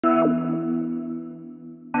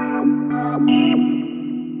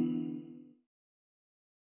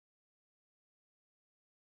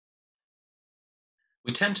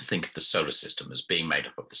We tend to think of the solar system as being made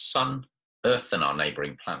up of the Sun, Earth, and our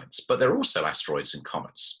neighboring planets, but there are also asteroids and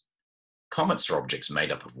comets. Comets are objects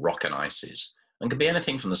made up of rock and ices and can be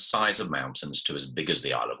anything from the size of mountains to as big as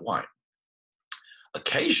the Isle of Wight.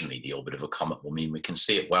 Occasionally, the orbit of a comet will mean we can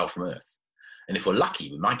see it well from Earth, and if we're lucky,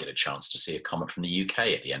 we might get a chance to see a comet from the UK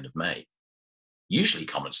at the end of May. Usually,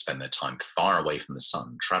 comets spend their time far away from the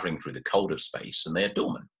Sun, travelling through the cold of space, and they are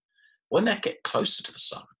dormant. When they get closer to the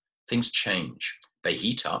Sun, things change. They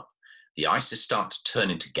heat up, the ices start to turn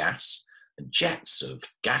into gas, and jets of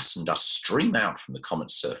gas and dust stream out from the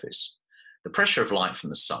comet's surface. The pressure of light from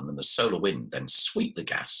the Sun and the solar wind then sweep the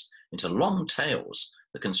gas into long tails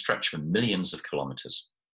that can stretch for millions of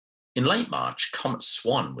kilometres. In late March, Comet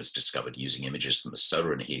SWAN was discovered using images from the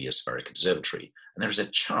Solar and Heliospheric Observatory, and there is a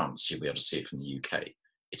chance you'll be able to see it from the UK.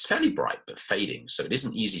 It's fairly bright but fading, so it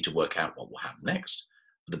isn't easy to work out what will happen next,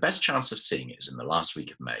 but the best chance of seeing it is in the last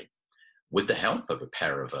week of May. With the help of a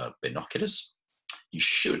pair of binoculars, you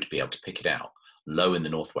should be able to pick it out low in the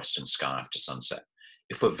northwestern sky after sunset.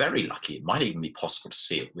 If we're very lucky, it might even be possible to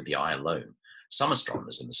see it with the eye alone. Some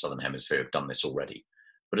astronomers in the southern hemisphere have done this already.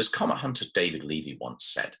 But as comet hunter David Levy once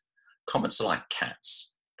said, comets are like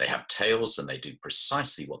cats. They have tails and they do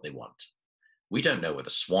precisely what they want. We don't know whether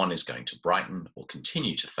SWAN is going to brighten or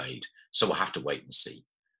continue to fade, so we'll have to wait and see.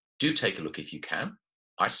 Do take a look if you can.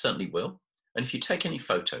 I certainly will. And if you take any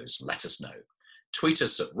photos, let us know. Tweet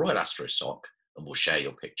us at Royal AstroSoc and we'll share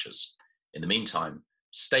your pictures. In the meantime,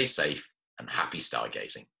 stay safe and happy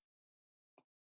stargazing.